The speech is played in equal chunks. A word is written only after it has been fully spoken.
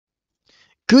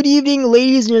Good evening,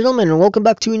 ladies and gentlemen, and welcome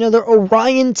back to another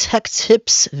Orion Tech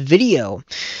Tips video.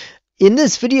 In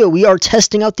this video, we are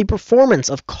testing out the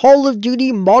performance of Call of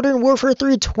Duty Modern Warfare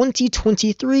 3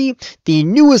 2023, the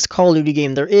newest Call of Duty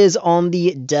game there is on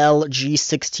the Dell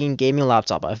G16 Gaming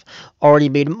Laptop. I've already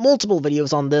made multiple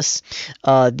videos on this.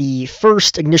 The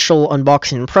first initial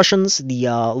unboxing impressions, the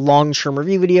long-term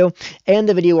review video, and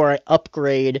the video where I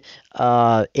upgrade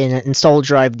in an install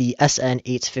drive the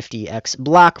SN850X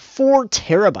Black 4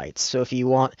 terabytes. So if you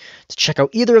want to check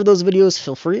out either of those videos,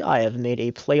 feel free. I have made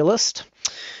a playlist.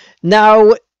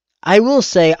 Now, I will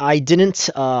say I didn't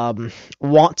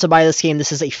want to buy this game.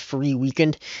 This is a free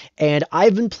weekend, and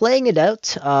I've been playing it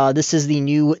out. This is the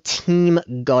new team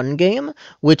gun game,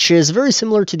 which is very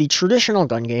similar to the traditional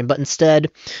gun game, but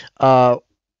instead,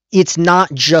 it's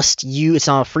not just you. It's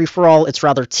not a free-for-all. It's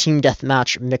rather team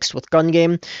deathmatch mixed with gun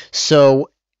game. So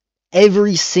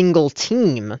every single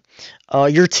team,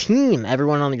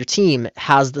 everyone on your team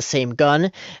has the same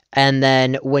gun, and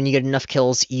then when you get enough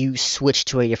kills, you switch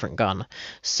to a different gun.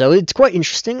 So it's quite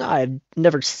interesting. I've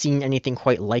never seen anything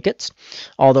quite like it,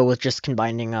 although with just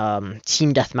combining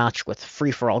team deathmatch with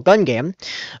free-for-all gun game.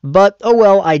 But, oh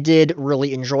well, I did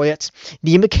really enjoy it.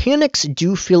 The mechanics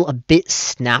do feel a bit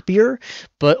snappier,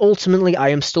 but ultimately I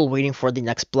am still waiting for the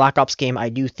next Black Ops game. I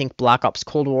do think Black Ops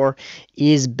Cold War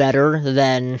is better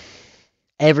than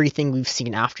everything we've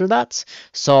seen after that,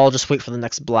 so I'll just wait for the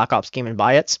next Black Ops game and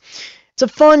buy it. It's a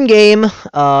fun game.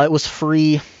 It was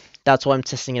free. That's why I'm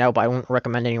testing it out, but I won't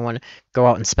recommend anyone go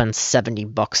out and spend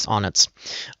 $70 on it.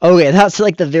 Okay, that's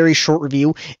like the very short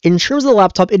review. In terms of the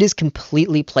laptop, it is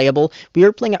completely playable. We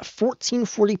are playing at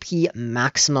 1440p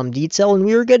maximum detail, and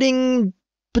we are getting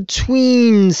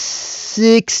between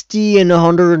 60 and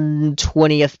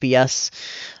 120 FPS.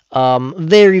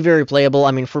 Very, very playable.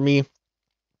 I mean, for me,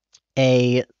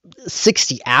 a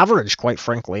 60 average, quite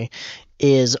frankly,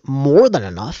 is more than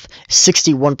enough.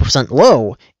 61%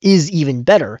 low is even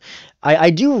better. I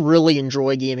do really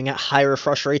enjoy gaming at high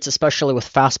refresh rates, especially with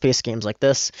fast-paced games like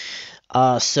this.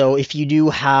 So if you do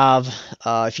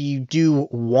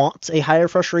want a high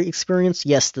refresh rate experience,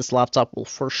 yes, this laptop will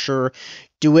for sure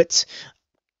do it.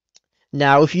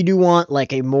 Now, if you do want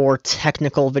like a more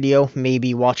technical video,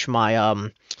 maybe watch my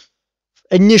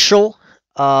initial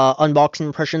unboxing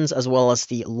impressions as well as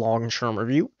the long-term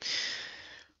review.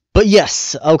 But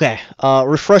yes, okay,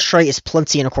 refresh rate is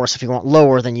plenty, and of course if you want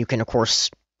lower, then you can of course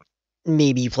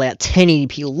maybe play at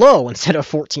 1080p low instead of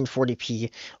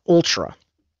 1440p ultra.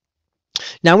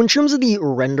 Now in terms of the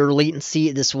render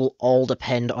latency, this will all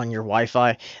depend on your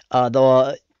Wi-Fi.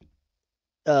 The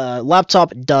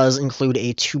laptop does include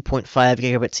a 2.5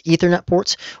 gigabits Ethernet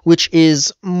port, which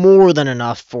is more than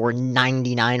enough for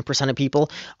 99% of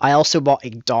people. I also bought a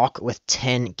dock with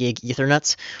 10 gig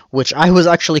Ethernet, which I was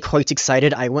actually quite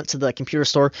excited. I went to the computer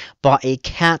store, bought a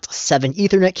Cat7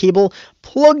 Ethernet cable,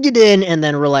 plugged it in, and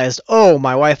then realized, oh,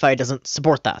 my Wi-Fi doesn't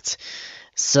support that.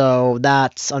 So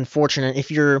that's unfortunate. If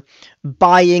you're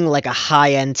buying like a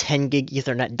high-end 10 gig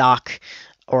Ethernet dock,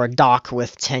 or a dock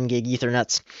with 10 gig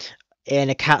Ethernet,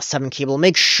 and a Cat7 cable,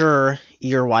 make sure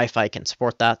your Wi-Fi can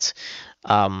support that.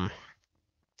 Kind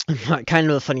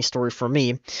of a funny story for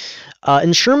me.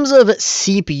 In terms of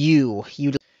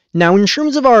CPU, in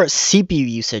terms of our CPU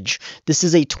usage, this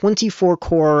is a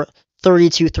 24-core,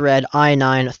 32-thread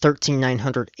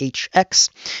i9-13900HX,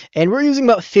 and we're using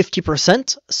about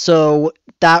 50%, so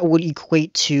that would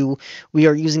equate to we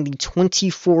are using the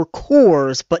 24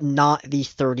 cores, but not the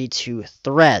 32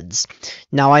 threads.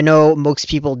 Now, I know most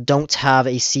people don't have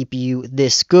a CPU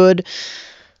this good.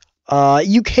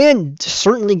 You can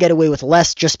certainly get away with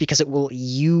less just because it will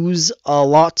use a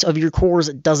lot of your cores.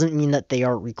 It doesn't mean that they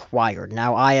are required.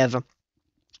 Now, I have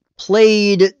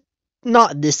played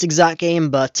not this exact game,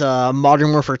 but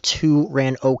Modern Warfare 2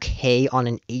 ran okay on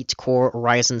an 8-core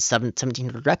Ryzen 7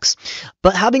 1700X,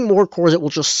 but having more cores, it will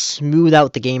just smooth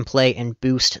out the gameplay and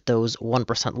boost those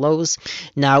 1% lows.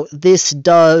 Now, this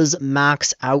does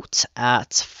max out at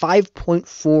 5.4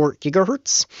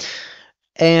 gigahertz,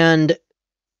 and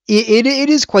it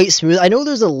is quite smooth. I know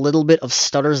there's a little bit of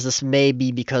stutters. This may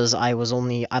be because I'm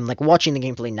like watching the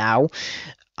gameplay now.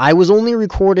 I was only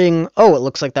recording, oh, it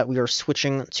looks like that we are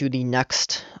switching to the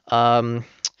next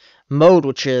mode,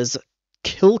 which is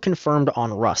kill confirmed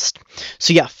on Rust.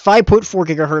 So yeah, 5.4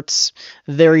 gigahertz,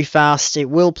 very fast. It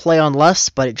will play on less,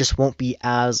 but it just won't be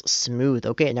as smooth.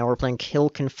 Okay, now we're playing kill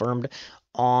confirmed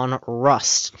on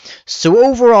Rust. So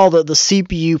overall, the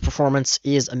CPU performance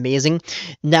is amazing.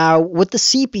 Now, with the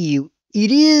CPU,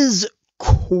 it is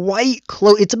quite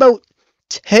close. It's about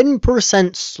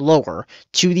 10% slower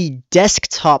to the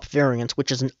desktop variant,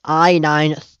 which is an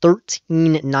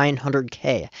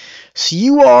i9-13900K. So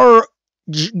you are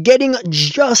getting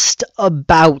just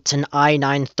about an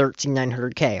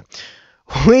i9-13900K,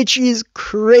 which is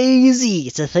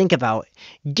crazy to think about.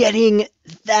 Getting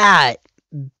that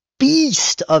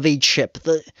beast of a chip,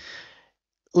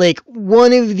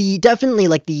 one of the, definitely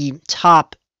like the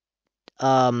top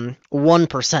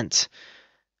 1%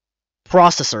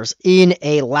 processors in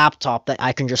a laptop that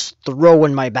I can just throw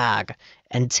in my bag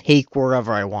and take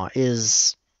wherever I want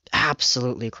is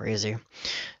absolutely crazy.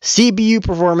 CPU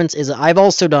performance is, I've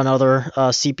also done other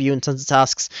CPU intensive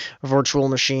tasks, virtual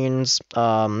machines,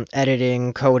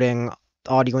 editing, coding,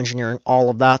 audio engineering, all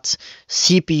of that.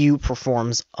 CPU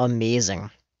performs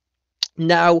amazing.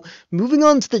 Now, moving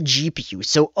on to the GPU.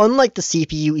 So, unlike the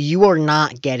CPU, you are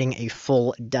not getting a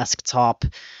full desktop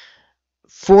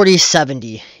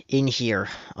 4070 in here,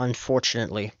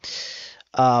 unfortunately.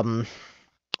 Oh,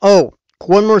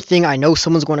 one more thing, I know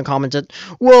someone's going to comment it.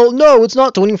 Well, no, it's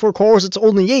not 24 cores, it's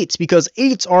only 8, because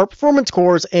 8 are performance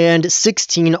cores and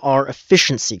 16 are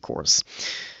efficiency cores.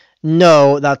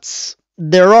 No,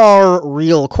 there are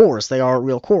real cores. They are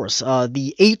real cores.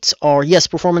 The 8 are, yes,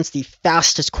 performance, the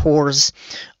fastest cores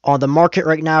on the market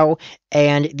right now,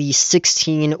 and the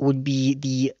 16 would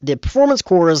be the performance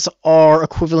cores are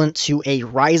equivalent to a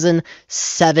Ryzen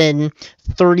 7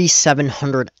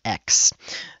 3700X,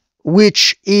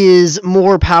 which is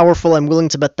more powerful. I'm willing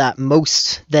to bet that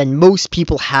most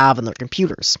people have on their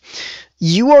computers.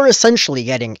 You are essentially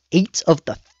getting 8 of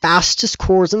the fastest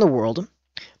cores in the world,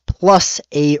 plus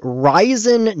a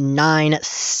Ryzen 9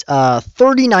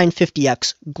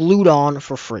 3950X glued on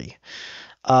for free.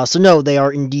 So no, they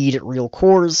are indeed real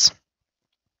cores.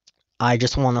 I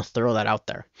just want to throw that out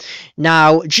there.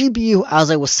 Now, GPU, as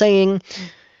I was saying,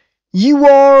 you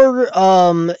are,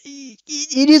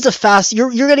 it is a fast,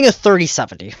 you're getting a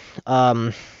 3070,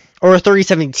 or a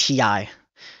 3070 Ti.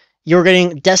 You're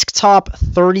getting desktop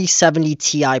 3070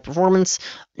 Ti performance.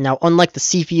 Now, unlike the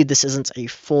CPU, this isn't a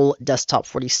full desktop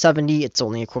 4070. It's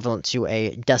only equivalent to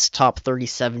a desktop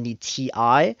 3070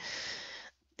 Ti.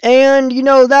 And, you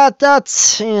know,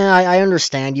 that's, I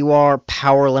understand. You are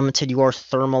power limited. You are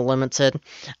thermal limited.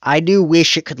 I do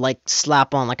wish it could, like,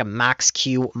 slap on, like, a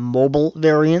Max-Q mobile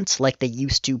variant like they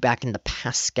used to back in the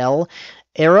Pascal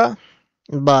era.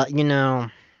 But, you know,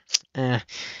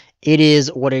 it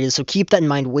is what it is, so keep that in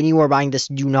mind when you are buying this.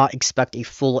 Do not expect a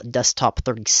full desktop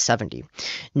 3070.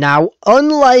 Now,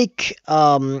 unlike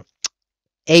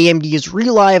AMD's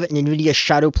Relive, and NVIDIA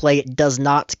Shadowplay does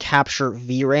not capture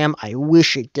VRAM. I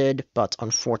wish it did, but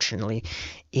unfortunately,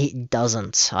 it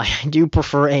doesn't. I do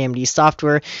prefer AMD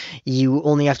software. You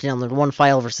only have to download one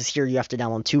file, versus here you have to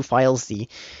download 2 files. The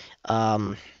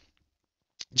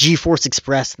GeForce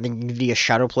Express and the NVIDIA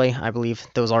Shadowplay, I believe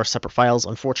those are separate files,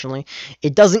 unfortunately.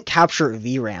 It doesn't capture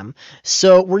VRAM.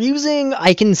 So we're using,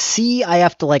 I can see I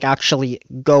have to like actually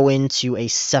go into a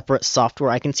separate software.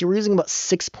 I can see we're using about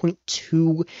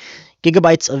 6.2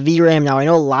 gigabytes of VRAM. Now, I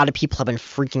know a lot of people have been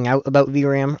freaking out about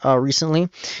VRAM recently.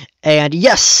 And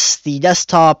yes, the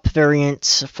desktop variant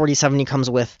 4070 comes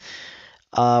with,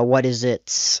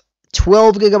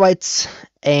 12 gigabytes,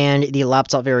 and the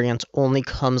laptop variant only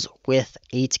comes with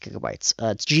 8 gigabytes.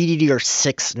 It's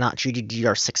GDDR6, not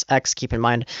GDDR6X. Keep in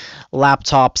mind,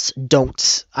 laptops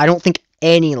I don't think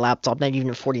any laptop, not even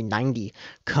a 4090,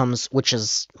 comes, which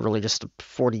is really just a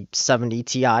 4070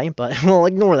 Ti, but we'll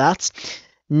ignore that.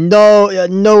 No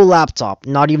laptop,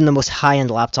 not even the most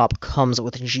high-end laptop, comes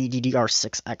with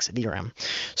GDDR6X VRAM.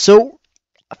 So,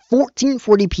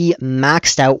 1440p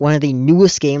maxed out, one of the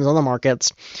newest games on the market,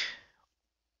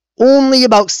 only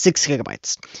about 6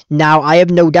 gigabytes. Now, I have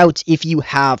no doubt if you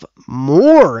have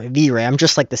more VRAM,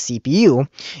 just like the CPU,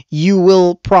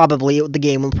 the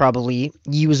game will probably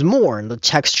use more, and the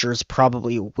textures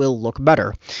probably will look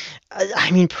better.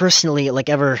 I mean, personally,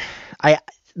 the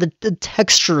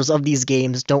textures of these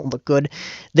games don't look good.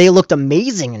 They looked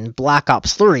amazing in Black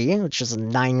Ops 3, which is a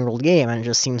 9-year-old game, and it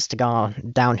just seems to go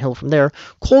downhill from there.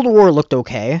 Cold War looked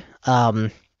okay,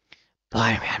 but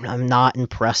I'm not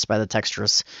impressed by the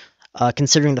textures.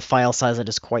 Considering the file size, that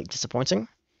is quite disappointing.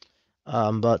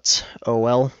 But, oh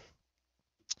well.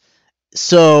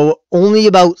 So, only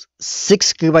about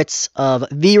 6 gigabytes of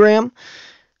VRAM.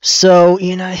 So,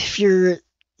 if you're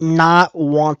not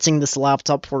wanting this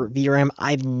laptop for VRAM,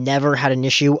 I've never had an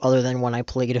issue other than when I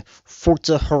played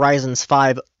Forza Horizon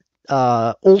 5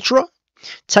 Ultra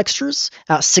textures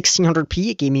at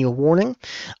 1600p. It gave me a warning.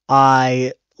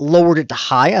 I lowered it to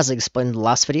high, as I explained in the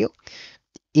last video.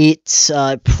 It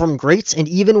performed great, and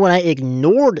even when I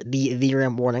ignored the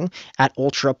VRAM warning at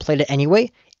Ultra, played it anyway,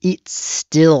 it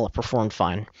still performed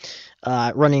fine,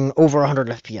 running over 100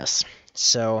 FPS.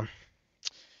 So,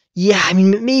 yeah, I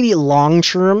mean, maybe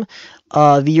long-term,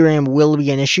 VRAM will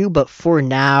be an issue, but for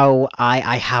now,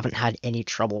 I haven't had any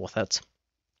trouble with it.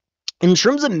 In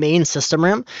terms of main system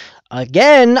RAM,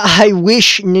 again, I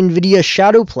wish NVIDIA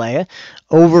Shadowplay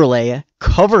overlay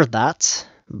covered that,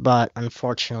 but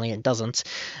unfortunately it doesn't.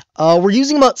 We're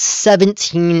using about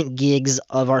 17 gigs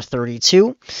of our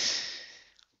 32.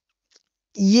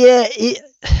 Yeah,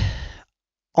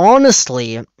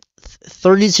 honestly,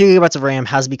 32 gigabytes of RAM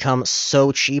has become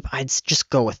so cheap, I'd just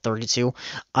go with 32.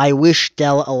 I wish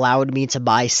Dell allowed me to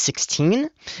buy 16,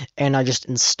 and I just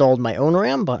installed my own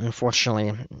RAM, but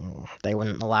unfortunately, they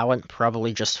wouldn't allow it,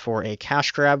 probably just for a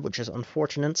cash grab, which is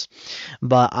unfortunate.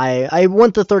 But I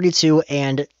went to 32,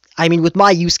 and I mean, with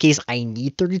my use case, I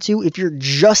need 32. If you're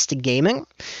just gaming,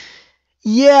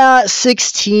 yeah,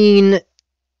 16...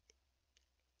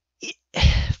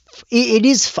 It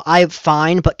is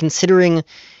fine, but considering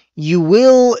you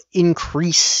will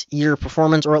increase your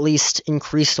performance, or at least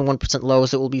increase the 1% low,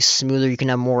 so it will be smoother. You can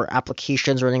have more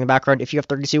applications running in the background. If you have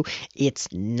 32, it's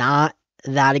not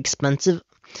that expensive.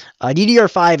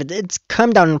 DDR5, it's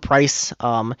come down in price.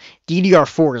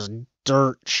 DDR4 is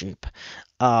dirt cheap,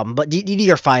 but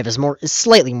DDR5 is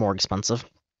slightly more expensive.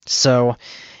 So,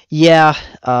 yeah,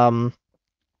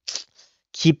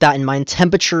 keep that in mind.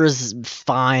 Temperature is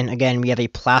fine. Again, we have a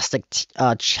plastic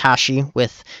chassis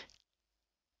with,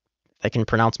 if I can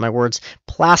pronounce my words,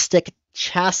 plastic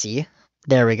chassis.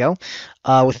 There we go.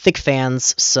 With thick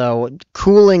fans, so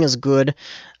cooling is good.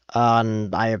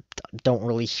 I don't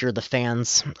really hear the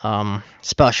fans,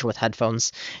 especially with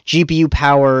headphones. GPU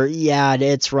power, yeah,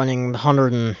 it's running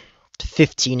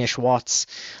 115-ish watts.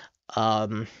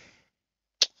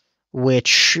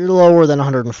 Which lower than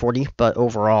 140, but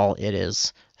overall it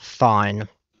is fine.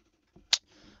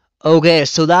 Okay,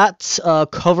 so that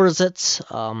covers it.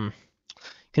 You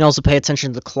can also pay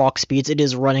attention to the clock speeds. It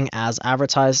is running as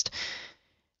advertised.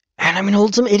 And I mean,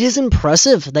 ultimately, it is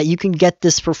impressive that you can get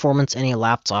this performance in a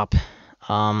laptop.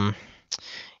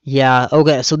 Yeah,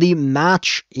 okay, so the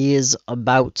match is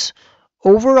about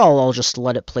over. I'll just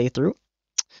let it play through.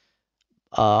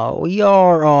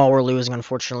 We're losing,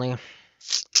 unfortunately.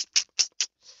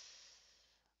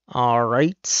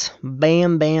 Alright,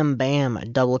 bam, bam, bam,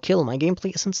 double kill. My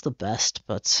gameplay isn't the best,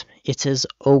 but it is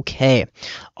okay.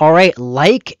 Alright,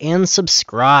 like and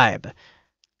subscribe.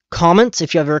 Comment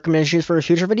if you have recommendations for a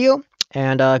future video,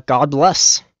 and God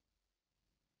bless.